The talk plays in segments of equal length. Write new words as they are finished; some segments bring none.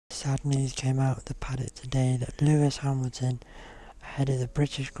sad news came out of the paddock today that Lewis Hamilton, ahead of the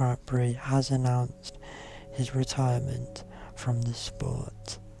British Grand Prix, has announced his retirement from the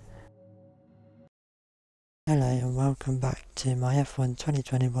sport. Hello and welcome back to my F1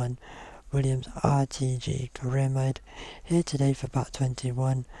 2021 Williams RTG career mode, here today for Bat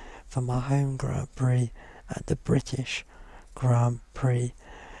 21 for my home Grand Prix at the British Grand Prix.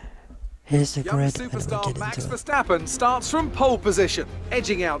 Here's the grid and we'll get into Max it. Verstappen starts from pole position,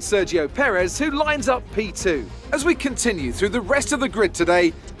 edging out Sergio Perez, who lines up P2. As we continue through the rest of the grid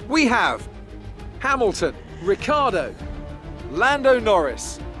today, we have Hamilton, Ricciardo, Lando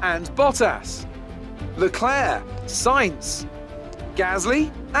Norris and Bottas, Leclerc, Sainz,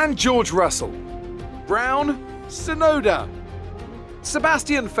 Gasly and George Russell, Brown, Tsunoda,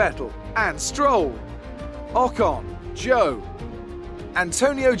 Sebastian Vettel and Stroll, Ocon, Zhou,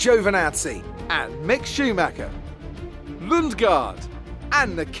 Antonio Giovinazzi and Mick Schumacher, Lundgaard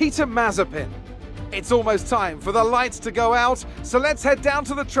and Nikita Mazepin. It's almost time for the lights to go out, so let's head down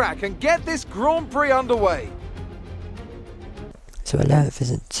to the track and get this Grand Prix underway. So 11th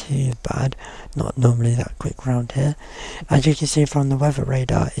isn't too bad, not normally that quick round here. As you can see from the weather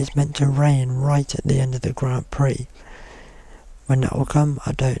radar, it's meant to rain right at the end of the Grand Prix. When that will come,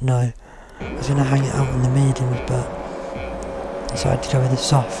 I don't know. I was going to hang it out on the mediums, but decided to go with the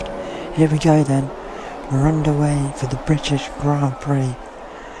soft. Here we go then, we're underway for the British Grand Prix.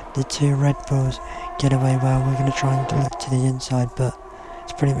 The two Red Bulls get away well. We're going to try and look to the inside, but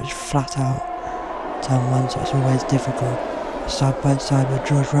it's pretty much flat out turn one, so it's always difficult. Side by side with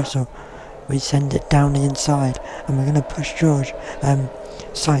George Russell, we send it down the inside and we're going to push George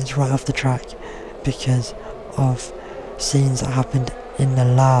Sainz right off the track because of scenes that happened in the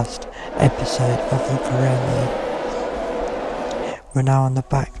last episode of the career mode. We're now on the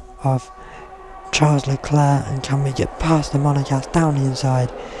back of Charles Leclerc, and can we get past the monogas down the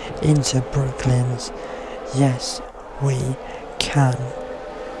inside into Brooklands? Yes, we can.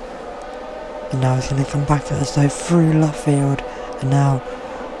 And now he's going to come back at us though through Luffield and now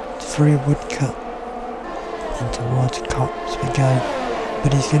through Woodcut and towards Cops we go.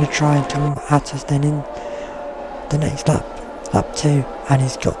 But he's going to try and come at us then in the next lap 2, and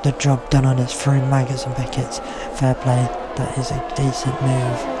he's got the job done on us through Maggots and Beckett's. Fair play, that is a decent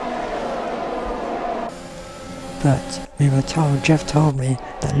move. But we were told, Jeff told me,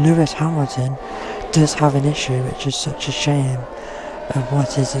 that Lewis Hamilton does have an issue, which is such a shame, of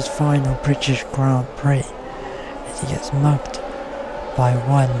what is his final British Grand Prix, as he gets mugged by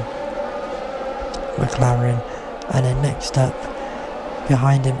one McLaren. And then next up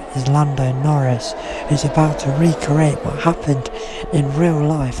behind him is Lando Norris, who's about to recreate what happened in real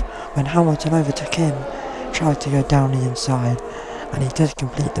life when Hamilton overtook him, tried to go down the inside, and he does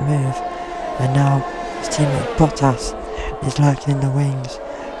complete the move. And now his teammate Bottas is lurking in the wings,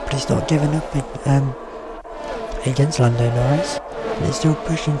 but he's not giving up against Lando Norris. He's still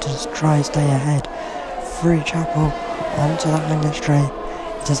pushing to try and stay ahead. Through Chapel onto the hanger straight.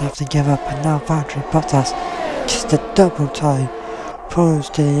 He does have to give up, and now Valtteri Bottas, just a double toe, pulls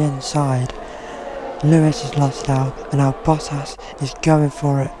to the inside. Lewis is lost out, and now Bottas is going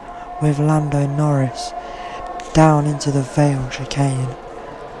for it with Lando Norris down into the Vale chicane.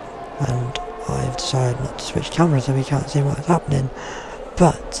 And I've decided not to switch cameras so we can't see what's happening.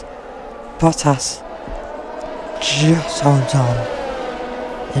 But Bottas just holds on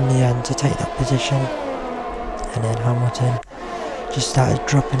in the end to take that position, and then Hamilton just started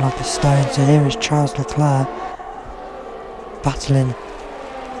dropping like a stone. So here is Charles Leclerc battling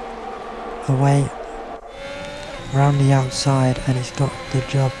away around the outside, and he's got the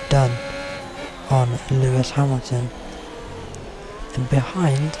job done on Lewis Hamilton. And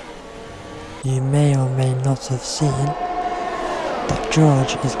behind, you may or may not have seen that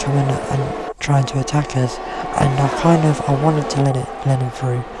George is coming and trying to attack us, and I wanted to let him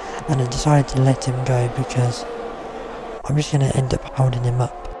through, and I decided to let him go because I'm just going to end up holding him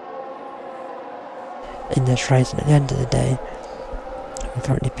up in this race. And at the end of the day, we're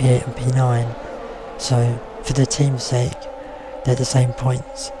currently P8 and P9, so for the team's sake they're the same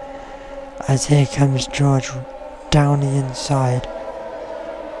points. As here comes George down the inside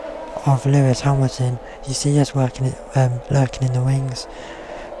of Lewis Hamilton. You see us lurking in the wings.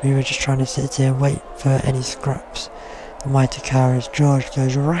 We were just trying to sit here, wait for any scraps that might occur as George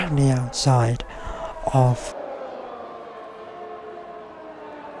goes around the outside of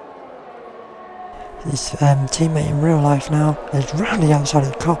his teammate in real life. Now is round the outside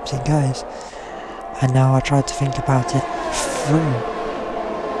of the Cops he goes. And now I tried to think about it through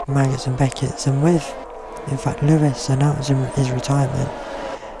Maggots and Beckett's, and with, in fact, Lewis announcing his retirement,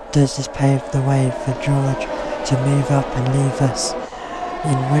 does this pave the way for George to move up and leave us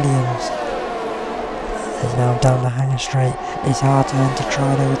in Williams is now down the hanger straight. It's our turn to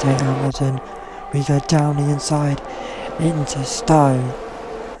try and overtake Hamilton. We go down the inside into Stowe,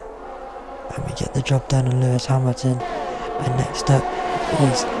 and we get the job done on Lewis Hamilton. And next up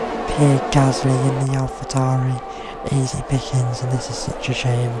is Pierre Gasly in the AlphaTauri. Easy pickings, and this is such a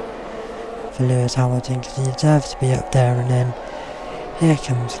shame for Lewis Hamilton because he deserves to be up there. And then here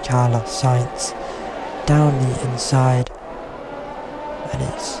comes Carlos Sainz down the inside, and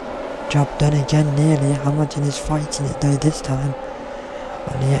it's job done again nearly. Hamilton is fighting it though this time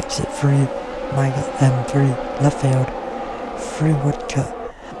on the exit through through left field, through Woodcut,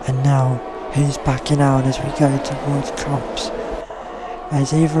 and now who's backing out as we go towards Copse?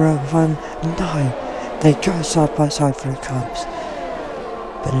 There's either of them. No, they go side by side through Copse,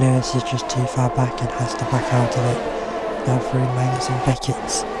 but Lewis is just too far back and has to back out of it. Now through Magnus and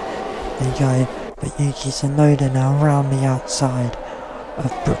Beckett's they go, but Yuki Tsunoda now round the outside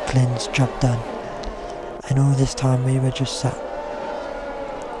of Brooklyn's job done. And all this time we were just sat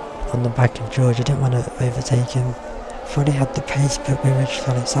on the back of George. I didn't want to overtake him. Thought he had the pace, but we were just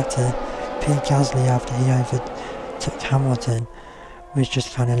kind of sat here. Pierre Gasly, after he overtook Hamilton, was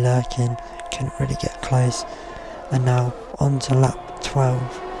just kind of lurking, couldn't really get close. And now on to lap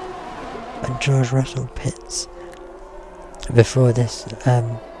 12, and George Russell pits before this,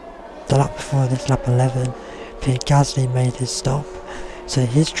 the lap before this, lap 11. Pierre Gasly made his stop, so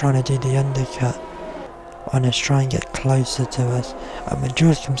he's trying to do the undercut on us, try and get closer to us. And when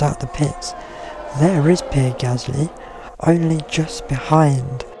George comes out the pits, there is Pierre Gasly, only just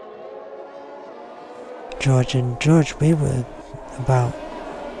behind George. And George, we were about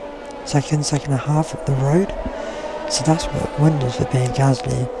second and a half up the road, so that's what wonders for Pierre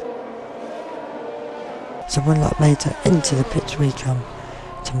Gasly. So 1 lap later, into the pits we come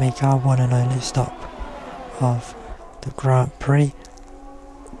to make our one and only stop of the Grand Prix.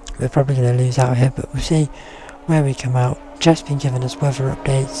 We're probably going to lose out here, but we'll see where we come out. Just been giving us weather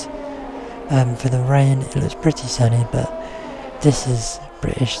updates for the rain. It looks pretty sunny, but this is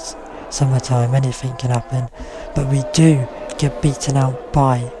British summertime, anything can happen. But we do get beaten out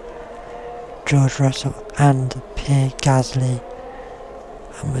by George Russell and Pierre Gasly,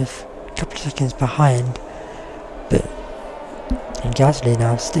 and with a couple of seconds behind, but Gasly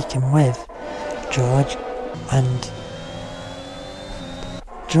now sticking with George, and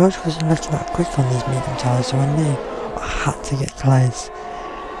George wasn't looking that quick on these medium tyres, so I knew I had to get close,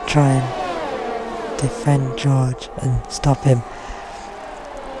 try and defend George and stop him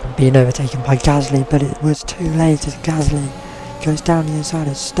being overtaken by Gasly. But it was too late as Gasly goes down the inside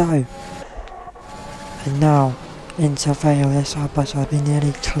of Stowe, and now into Vale, they're side by side. We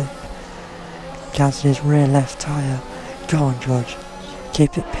nearly clip Gasly's rear left tyre. Go on George,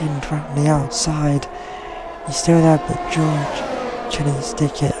 keep it pinned round the outside. He's still there, but George couldn't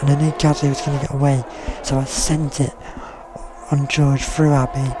stick it, and I knew Gasly was going to get away, so I sent it on George through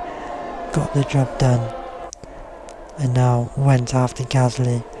Abbey, got the job done, and now went after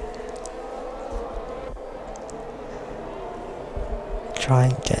Gasly. Try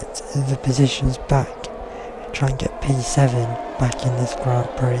and get the positions back, try and get P7 back in this Grand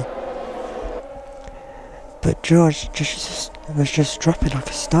Prix. But George was just dropping like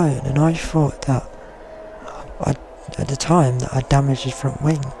a stone, and I thought that at the time that I damaged his front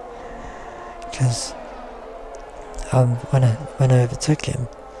wing, because when I overtook him,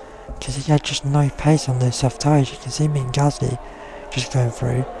 because he had just no pace on those soft tyres. You can see me and Gasly just going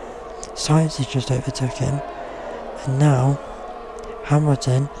through. Sainz has just overtook him, and now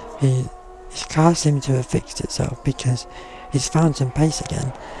Hamilton, his car seemed to have fixed itself because he's found some pace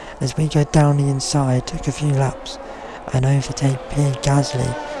again. As we go down the inside, took a few laps and overtake Pierre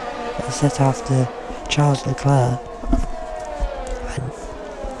Gasly and set after Charles Leclerc,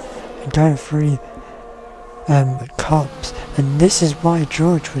 and going through Copse. And this is why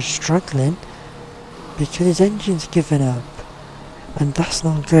George was struggling, because his engine's given up, and that's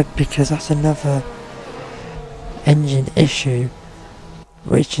not good, because that's another engine issue,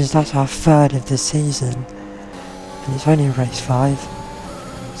 that's our third of the season, and it's only race 5,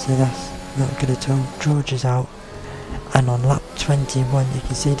 so that's not good at all. George is out, and on lap 21 you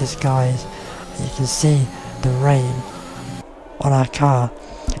can see the skies, and you can see the rain on our car,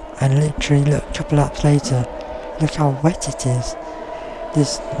 and literally look, a couple laps later, look how wet it is.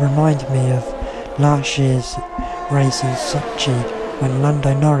 This reminded me of last year's race in Sochi when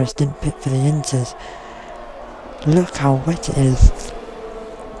Lando Norris didn't pit for the Inters. Look how wet it is.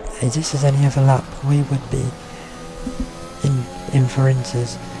 If this is any other lap, we would be in for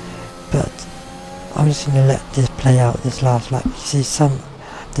Inters, but I'm just going to let this play out, this last lap. You see some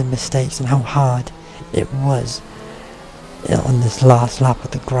of the mistakes and how hard it was on this last lap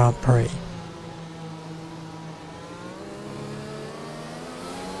of the Grand Prix.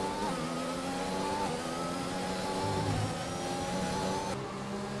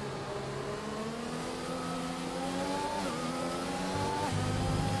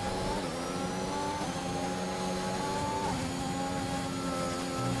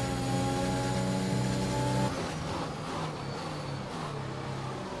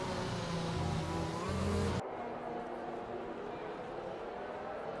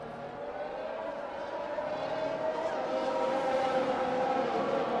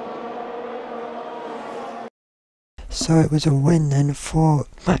 So it was a win then for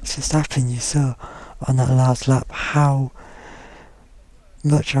Max Verstappen. You saw on that last lap how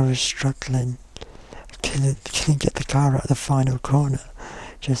much I was struggling. Couldn't get the car out of the final corner.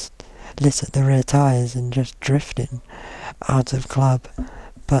 Just lit at the rear tyres and just drifting out of club.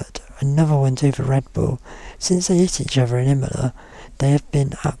 But another 1-2 for Red Bull. Since they hit each other in Imola, they have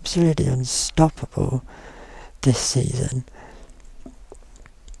been absolutely unstoppable this season.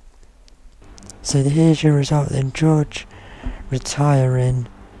 So here's your result then. George retiring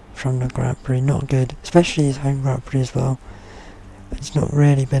from the Grand Prix, not good, especially his home Grand Prix as well. It's not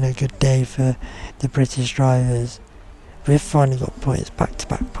really been a good day for the British drivers. We've finally got points,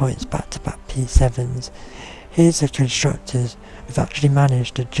 back-to-back points, back-to-back P7s. Here's the constructors. We've actually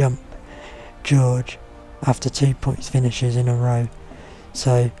managed to jump George after 2 points finishes in a row.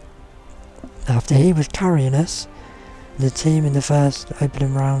 So after he was carrying us, the team in the first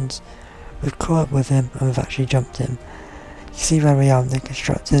opening rounds, we've caught up with him and we've actually jumped him. You see where we are in the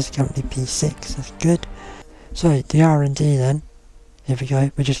constructors, currently P6, that's good. So the R&D then, here we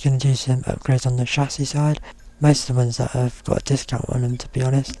go, we're just going to do some upgrades on the chassis side. Most of the ones that have got a discount on them, to be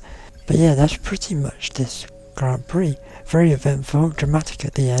honest. But yeah, that's pretty much this Grand Prix. Very eventful, dramatic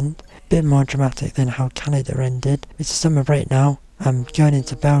at the end. Bit more dramatic than how Canada ended. It's a summer break now, I'm going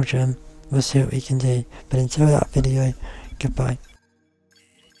into Belgium, we'll see what we can do. But until that video, goodbye.